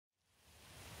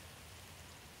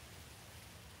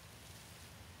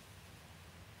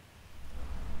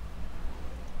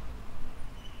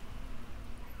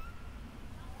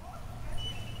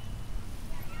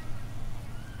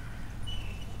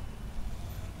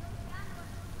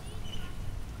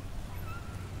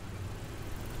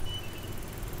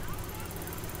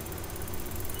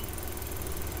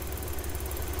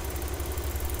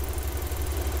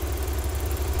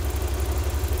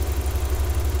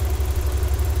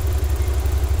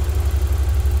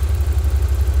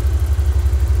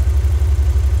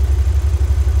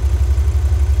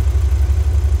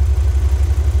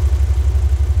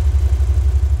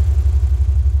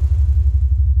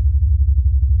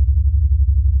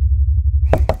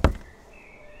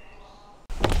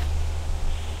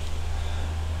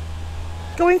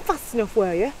Going fast enough,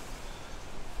 were you?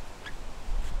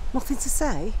 Nothing to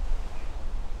say?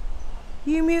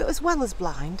 You mute as well as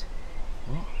blind?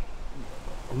 What?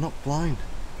 I'm not blind.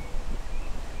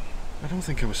 I don't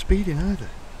think I was speeding either.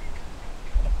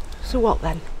 So what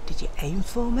then? Did you aim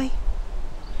for me?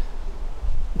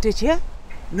 Did you?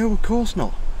 No, of course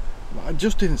not. I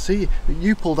just didn't see you.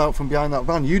 You pulled out from behind that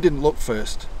van. You didn't look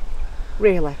first.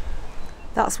 Really?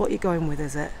 That's what you're going with,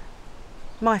 is it?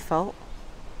 My fault.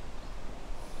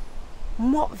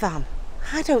 And what van?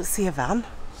 I don't see a van.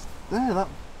 There, that...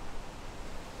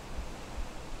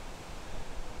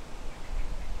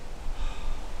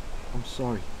 I'm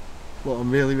sorry. Look, I'm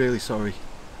really, really sorry.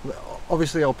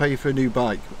 Obviously, I'll pay you for a new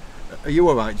bike. Are you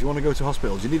alright? Do you want to go to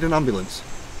hospital? Do you need an ambulance?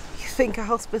 You think a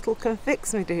hospital can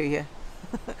fix me, do you?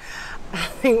 I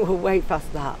think we'll wait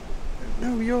past that.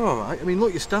 No, you're alright. I mean,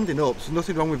 look, you're standing up. There's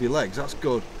nothing wrong with your legs. That's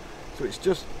good. So it's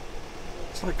just...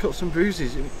 It's like cuts and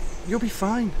bruises. You'll be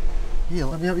fine. Here,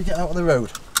 let me help you get out of the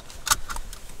road.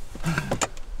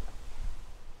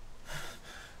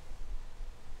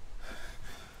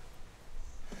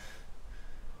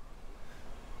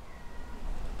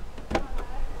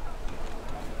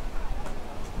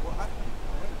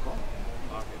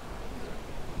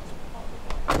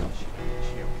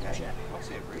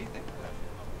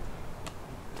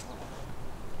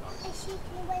 Is she going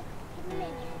to wake up in a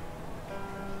minute?